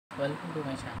welcome to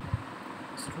my channel.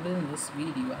 So today in this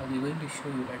video I'll be going to show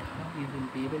you that how you will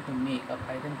be able to make a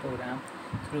Python program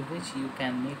through which you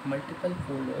can make multiple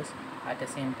folders at the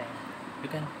same time. You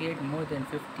can create more than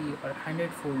 50 or 100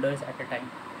 folders at a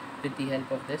time with the help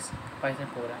of this Python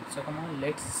program. So come on,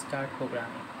 let's start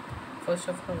programming. First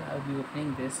of all, I'll be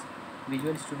opening this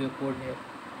Visual Studio Code here.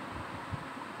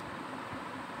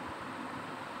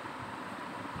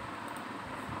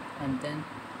 And then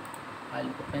I'll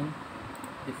open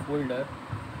the folder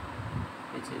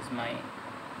which is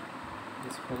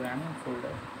this programming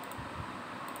folder.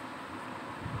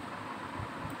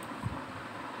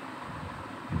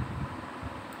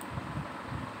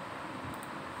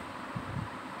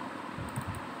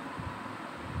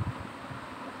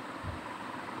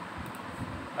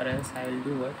 Or else I will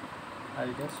do what?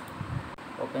 I'll just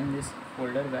open this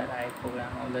folder where I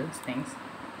program all those things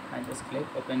and just click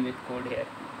open with code here.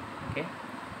 Okay,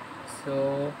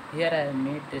 so here I have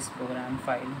made this program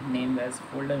file named as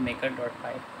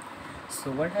foldermaker.py.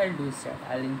 So what I'll do is that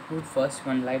I'll include first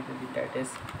one library, that is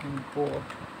import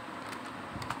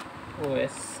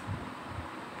os,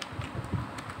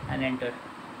 and enter.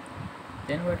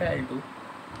 Then what I'll do,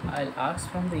 I'll ask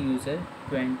from the user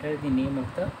to enter the name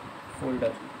of the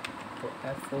folder. So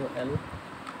fol,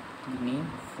 the name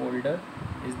folder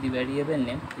is the variable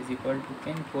name, is equal to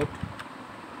input,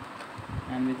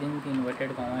 and within the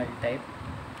inverted comma I'll type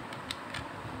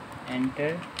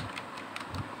enter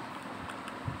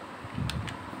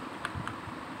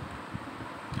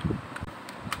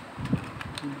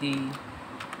the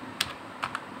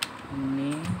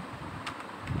name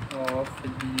of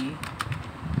the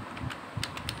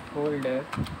folder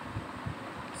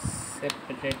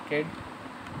separated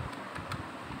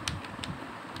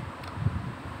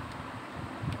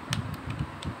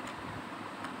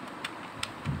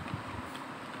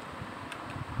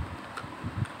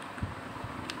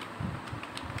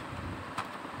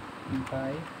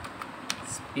by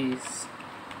space.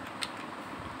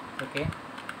 Okay,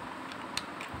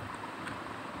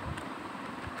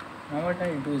 now what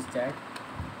I'll do is that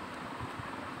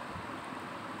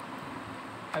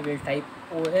I will type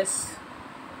os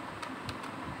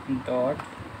dot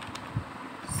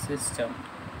system,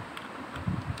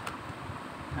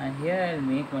 and here I'll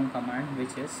make one command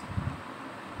which is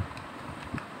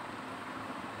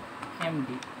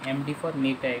md for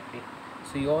make directory.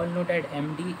 So you all know that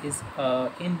md is a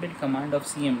inbuilt command of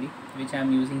cmd which I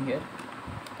am using here,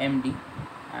 md,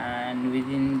 and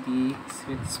within the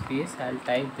with space I'll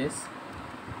type this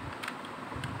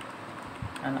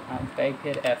and I'll type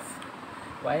here f.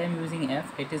 Why I'm using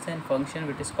f? It is a function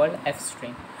which is called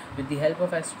f-string. With the help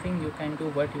of f-string you can do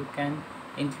what? You can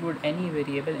include any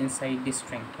variable inside the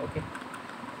string. Okay,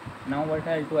 now what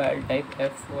I'll do, I'll type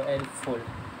fol.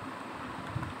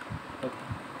 Okay,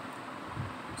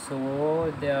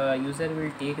 so the user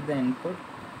will take the input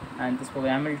and this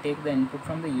program will take the input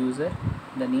from the user,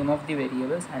 the name of the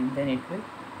variables, and then it will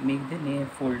make the name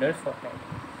folder for that.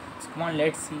 So come on,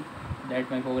 let's see that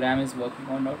my program is working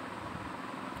or not.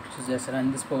 So just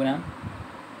run this program.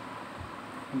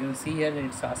 You can see here that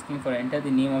it's asking for enter the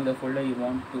name of the folder. You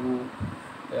want to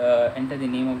enter the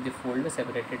name of the folder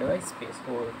separated by space.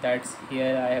 So that's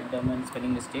here I have done one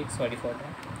spelling mistake, sorry for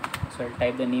that. So I'll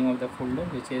type the name of the folder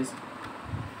which is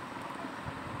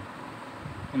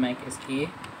in my case A,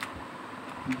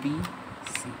 B,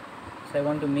 C. So I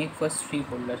want to make first 3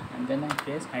 folders and then I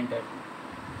press enter.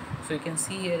 So you can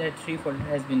see here that 3 folder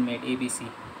has been made, ABC.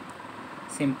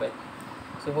 Simple.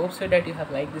 So hope so that you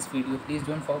have liked this video. Please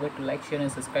don't forget to like, share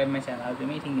and subscribe my channel. I'll be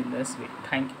meeting in this video.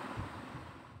 Thank you.